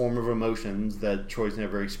different form of emotions that Troy's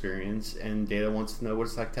never experienced, and Data wants to know what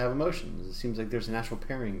it's like to have emotions. It seems like there's a natural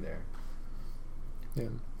pairing there.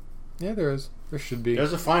 Yeah, there is. There should be.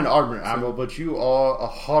 There's a fine argument, Admiral, but you are a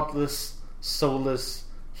heartless, soulless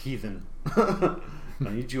heathen. I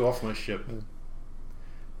need you off my ship.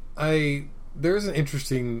 There's an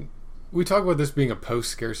interesting... We talk about this being a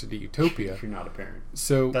post-scarcity utopia. If you're not a parent.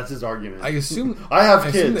 So that's his argument. I assume... I have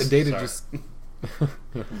kids. Assume that Data just...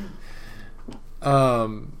 I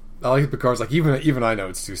like Picard's like, even I know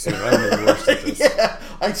it's too soon. I don't know the worst of this. Yeah,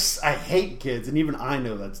 I hate kids, and even I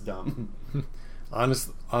know that's dumb.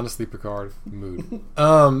 Honestly, Picard, mood.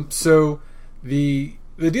 So the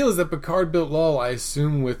deal is that Picard built Lal, I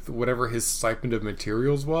assume, with whatever his stipend of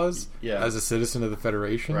materials was, as a citizen of the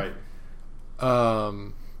Federation. Right.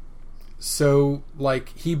 So,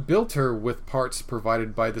 like, he built her with parts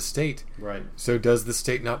provided by the state. Right. So does the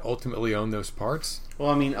state not ultimately own those parts?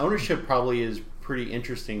 Well, I mean, ownership probably is pretty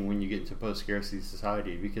interesting when you get to post-scarcity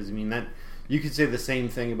society, because, I mean, that you could say the same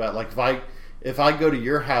thing about, like, if I go to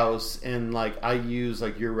your house and, like, I use,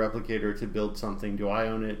 like, your replicator to build something, do I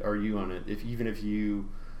own it or you own it? Even if you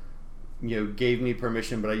gave me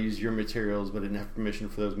permission, but I use your materials, but didn't have permission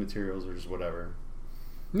for those materials, or just whatever.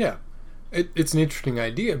 Yeah. It's an interesting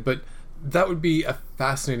idea, but that would be a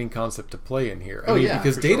fascinating concept to play in here. I mean,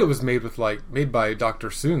 because Data was made by Dr.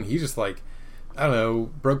 Soong. He just, like, I don't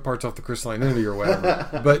know, broke parts off the crystalline entity or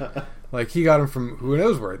whatever. But, like, he got him from who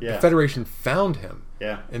knows where. Yeah. The Federation found him.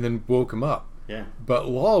 Yeah. And then woke him up. Yeah. But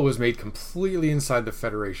Lal was made completely inside the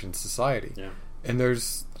Federation society. Yeah. And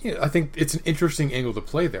there's, I think it's an interesting angle to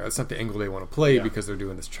play there. It's not the angle they want to play because they're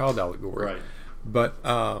doing this child allegory. Right. But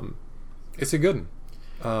it's a good one.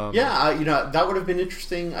 That would have been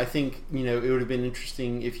interesting. I think, it would have been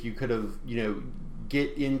interesting if you could have,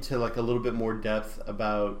 get into like a little bit more depth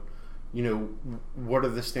about, what are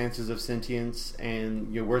the stances of sentience,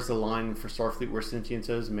 and where's the line for Starfleet where sentience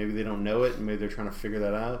is. Maybe they don't know it, and maybe they're trying to figure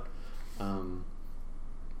that out.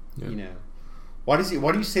 Why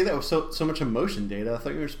do you say that with so much emotion, Data? I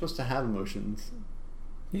thought you were supposed to have emotions.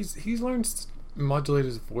 He's learned to modulate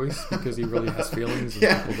his voice because he really has feelings.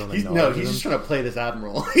 And people don't acknowledge he's just trying to play this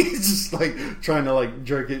admiral. He's just like trying to like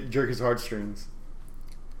jerk his heartstrings.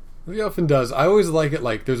 He often does. I always like it.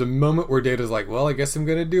 Like, there's a moment where Data's like, "Well, I guess I'm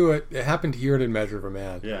going to do it." It happened here in Measure of a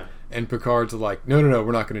Man. Yeah. And Picard's like, "No,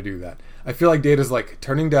 we're not going to do that." I feel like Data's like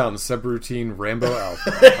turning down the subroutine Rambo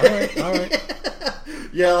Alpha. All right.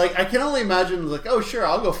 Yeah, like I can only imagine like, oh sure,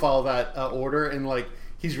 I'll go follow that order, and like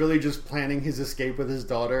he's really just planning his escape with his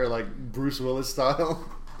daughter, like Bruce Willis style.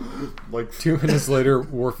 Like 2 minutes later,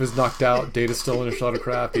 Worf is knocked out. Data's still in a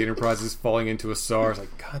shuttlecraft. The Enterprise is falling into a star. It's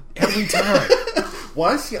like, God, every time.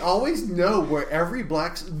 Why does he always know where every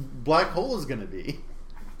black hole is going to be?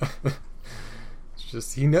 It's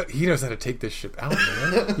just he knows how to take this ship out,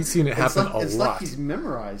 man. He's seen it happen a lot. It's like he's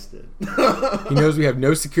memorized it. He knows we have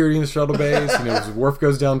no security in the shuttle bays. He knows Worf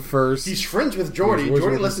goes down first. He's friends with Geordi.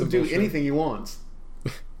 Geordi lets him do anything he wants.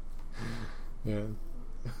 Yeah.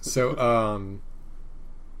 So, where are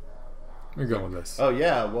we going with this? Oh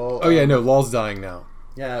yeah, well. Oh yeah, no, Law's dying now.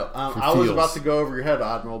 Yeah, I was about to go over your head,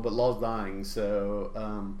 Admiral, but Law's dying. So,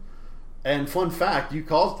 and fun fact, you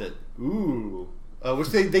caused it. Ooh, which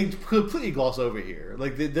they completely gloss over here.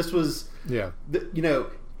 Like this was, yeah, you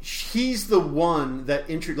know, he's the one that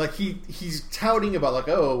he's touting about like,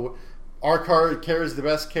 oh, our care is the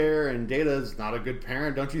best care, and Data's not a good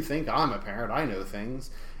parent. Don't you think? I'm a parent. I know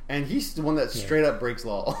things. And he's the one that straight up breaks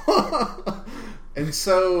law. And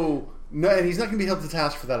so, no, and he's not going to be held to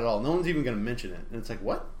task for that at all. No one's even going to mention it. And it's like,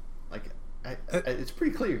 what? Like, it's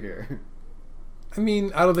pretty clear here. I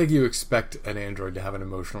mean, I don't think you expect an android to have an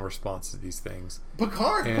emotional response to these things.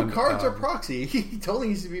 Picard's our proxy. He totally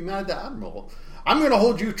needs to be mad at the Admiral. I'm going to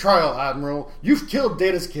hold you trial, Admiral. You've killed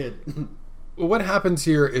Data's kid. Well, what happens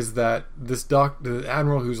here is that the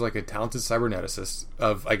Admiral, who's like a talented cyberneticist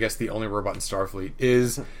of, I guess, the only robot in Starfleet,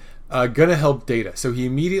 is gonna help Data. So he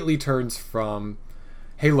immediately turns from,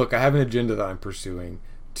 hey, look, I have an agenda that I'm pursuing,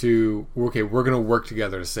 to, okay, we're gonna work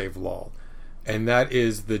together to save Lal. And that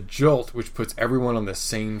is the jolt which puts everyone on the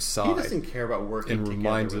same side. He doesn't care about working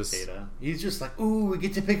together with Data. He's just like, ooh, we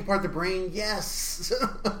get to pick apart the brain, yes!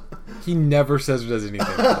 He never says or does anything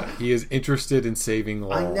like that. He is interested in saving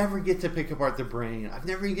Lal. I never get to pick apart the brain. I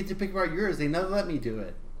never even get to pick apart yours. They never let me do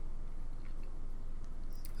it.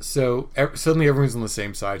 So suddenly everyone's on the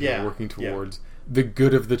same side here, working towards the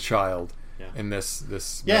good of the child. In this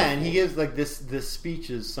metaphor. And he gives like this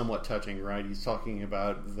speech is somewhat touching, right? He's talking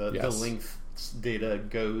about the length Data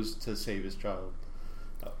goes to save his child.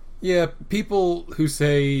 Yeah, people who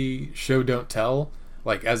say show don't tell,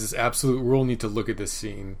 like as this absolute rule, need to look at this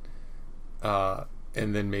scene, and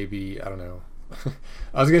then maybe, I don't know.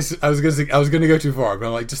 I was gonna go too far, but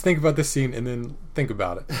I'm like, just think about this scene and then think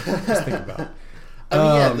about it. Just think about it.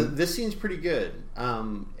 I mean, this scene's pretty good,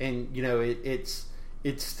 and you know,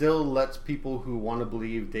 it still lets people who want to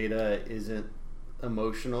believe Data isn't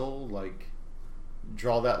emotional, like,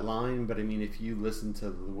 draw that line. But I mean, if you listen to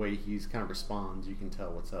the way he's kind of responds, you can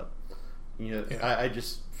tell what's up. You know, I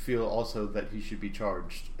just feel also that he should be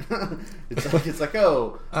charged. it's like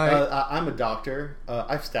I'm a doctor.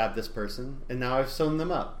 I've stabbed this person, and now I've sewn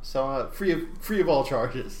them up, so free of all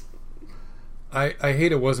charges. I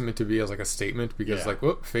hate it wasn't meant to be as like a statement, because like,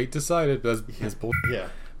 whoop, fate decided. That's bullshit. Yeah.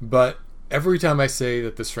 But every time I say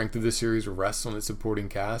that the strength of this series rests on its supporting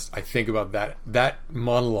cast, I think about that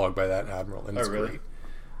monologue by that Admiral, and it's great.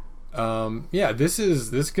 Yeah, this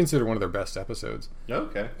is considered one of their best episodes.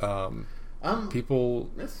 Okay. People,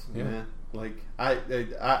 like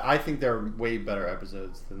I think there are way better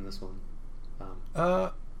episodes than this one.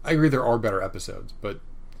 I agree, there are better episodes, but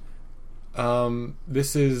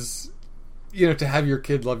this is, you know, to have your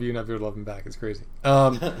kid love you and have your love him back is crazy. I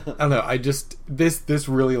don't know. I just this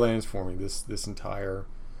really lands for me. This entire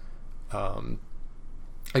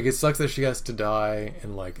like, it sucks that she has to die,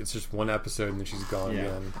 and like it's just one episode and then she's gone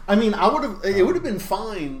again. I mean, it would have been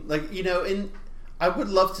fine. Like, you know, and I would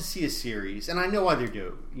love to see a series, and I know why they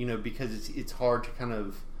do. You know, because it's hard to kind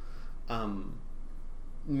of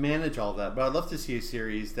manage all that. But I'd love to see a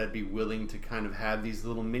series that'd be willing to kind of have these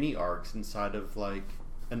little mini arcs inside of like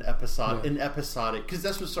an episodic, because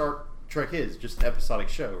that's what Star Trek is, just an episodic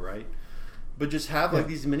show, right? But just have like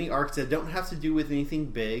these mini arcs that don't have to do with anything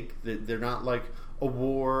big. That they're not like a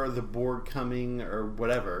war, the Borg coming, or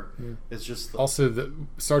whatever. It's just also the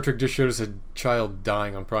Star Trek just showed us a child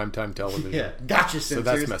dying on primetime television. Yeah, gotcha. So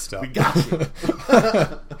that's messed up. We got you.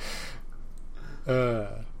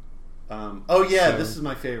 This is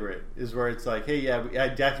my favorite. Is where it's like, hey, I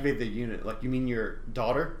deactivated the unit. Like, you mean your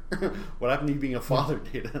daughter? What happened to you being a father,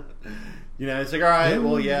 Data? You know, it's like, all right,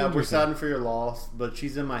 we're saddened for your loss, but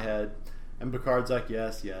she's in my head. And Picard's like,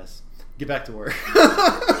 yes. Get back to work.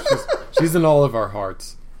 she's in all of our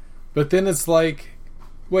hearts. But then it's like,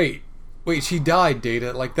 wait, she died,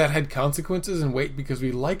 Data. Like, that had consequences, and wait, because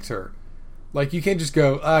we liked her. Like, you can't just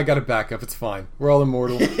go, I got to back up, it's fine. We're all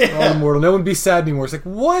immortal. We're all immortal. No one be sad anymore. It's like,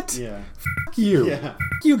 what? Yeah. Fuck you. Yeah.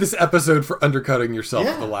 Fuck you, this episode, for undercutting yourself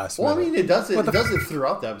at the last minute. Well, I mean, it does it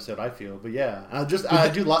throughout the episode, I feel. But yeah,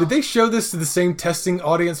 did they show this to the same testing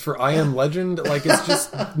audience for I Am Legend? Like, it's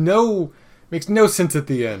just, no Makes no sense at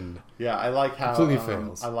the end. Yeah, I like how Completely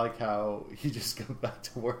fails. I like how he just goes back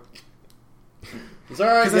to work. It's all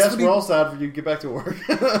right. 'Cause that's Yes, what we're all sad for you. Get back to work.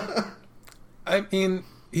 I mean,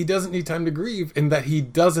 he doesn't need time to grieve, and that he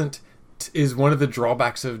doesn't is one of the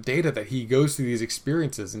drawbacks of Data, that he goes through these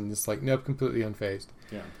experiences and it's like, nope, completely unfazed.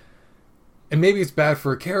 Yeah. And maybe it's bad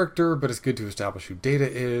for a character, but it's good to establish who Data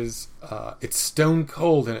is. It's stone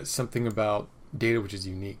cold, and it's something about Data which is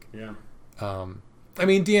unique. Yeah. I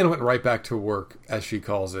mean, Deanna went right back to work, as she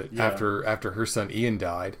calls it, Yeah. after her son Ian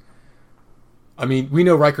died. I mean, we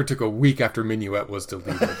know Riker took a week after Minuet was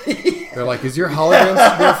deleted. They're like, is your hologram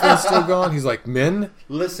girlfriend still gone? He's like, Min?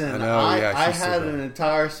 Listen, I had an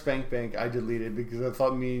entire spank bank I deleted because I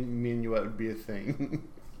thought me and Minuet would be a thing.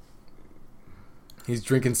 He's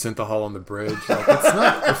drinking synthahol on the bridge. Like, it's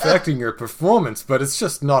not affecting your performance, but it's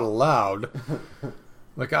just not allowed.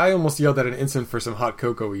 Like, I almost yelled at an ensign for some hot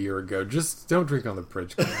cocoa a year ago. Just don't drink on the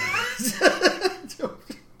bridge. Oh,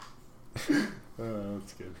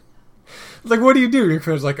 that's good. Like, what do you do? Your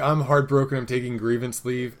friend's like, I'm heartbroken, I'm taking grievance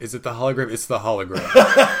leave. Is it the hologram? It's the hologram.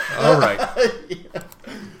 All right. Yeah.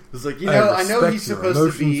 It's like, I know he's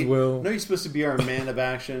supposed to be. Will. I know he's supposed to be our man of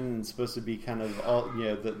action and supposed to be kind of all,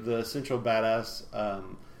 the essential badass.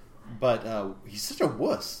 But he's such a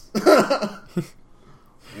wuss. What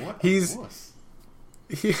a wuss.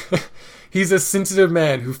 He's a sensitive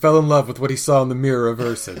man who fell in love with what he saw in the mirror of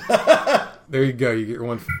Urson. There you go. You get your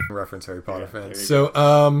one reference, Harry Potter fans.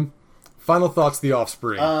 So, final thoughts, The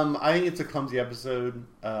Offspring. I think it's a clumsy episode.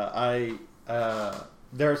 There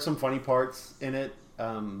are some funny parts in it.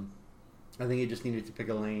 I think it just needed to pick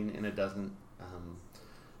a lane, and it doesn't.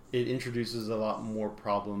 It introduces a lot more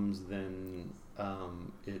problems than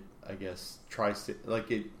it, I guess, tries to.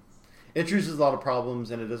 Like, it introduces a lot of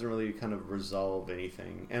problems, and it doesn't really kind of resolve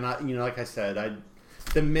anything. And like I said,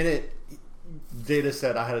 the minute Data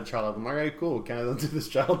said I had a child, I'm like, all right, cool. Can I let this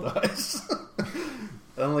child dies?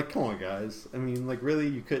 And I'm like, come on, guys. I mean, like, really,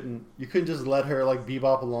 you couldn't just let her like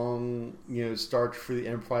bebop along, start for the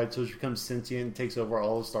Enterprise until she becomes sentient and takes over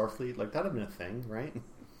all of Starfleet. Like, that'd have been a thing, right?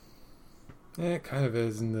 Yeah, it kind of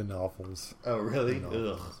is in the novels. Oh, really?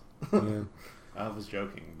 Ugh. Yeah. I was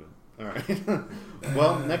joking, but all right.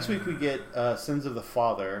 Well, next week we get Sins of the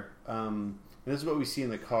Father. And this is what we see in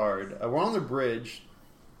the card. We're on the bridge.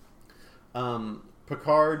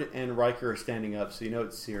 Picard and Riker are standing up, so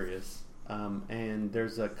it's serious. And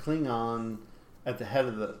there's a Klingon at the head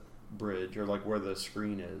of the bridge, or like where the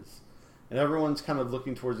screen is. And everyone's kind of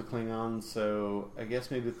looking towards the Klingon, so I guess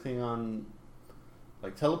maybe the Klingon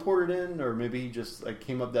like teleported in, or maybe he just like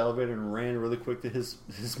came up the elevator and ran really quick to his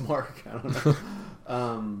mark. I don't know.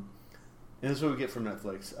 And this is what we get from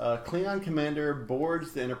Netflix. Klingon commander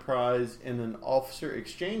boards the Enterprise in an officer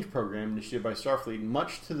exchange program initiated by Starfleet,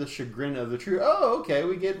 much to the chagrin of the crew. Oh, okay,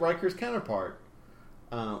 we get Riker's counterpart.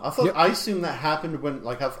 I assumed that happened when,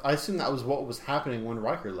 I assumed that was what was happening when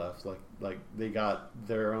Riker left. Like they got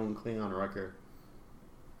their own Klingon Riker.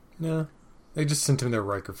 No, they just sent him their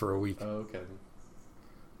Riker for a week. Oh, okay.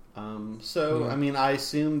 I mean, I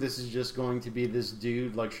assume this is just going to be this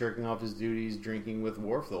dude like shirking off his duties, drinking with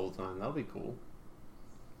Worf the whole time. That'll be cool.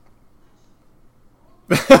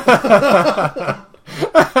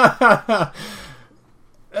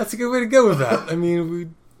 That's a good way to go with that. I mean, we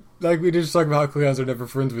just talked about how Klingons are never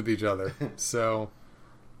friends with each other. So,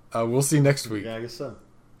 we'll see next week. Yeah, I guess so.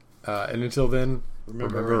 And until then,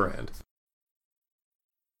 remember Rand.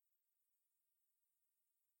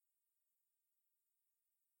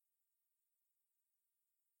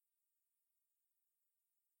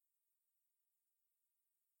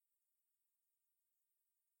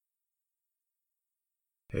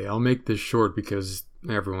 Hey, I'll make this short because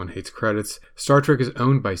everyone hates credits. Star Trek is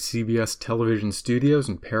owned by CBS Television Studios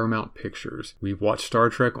and Paramount Pictures. We watch Star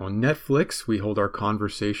Trek on Netflix, we hold our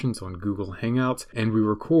conversations on Google Hangouts, and we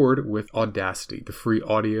record with Audacity, the free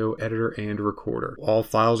audio editor and recorder. All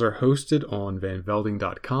files are hosted on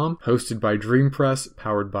vanvelding.com, hosted by DreamPress,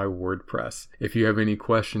 powered by WordPress. If you have any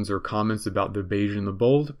questions or comments about the Beige and the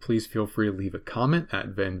Bold, please feel free to leave a comment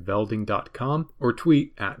at vanvelding.com or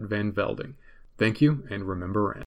tweet at vanvelding. Thank you, and remember Rand.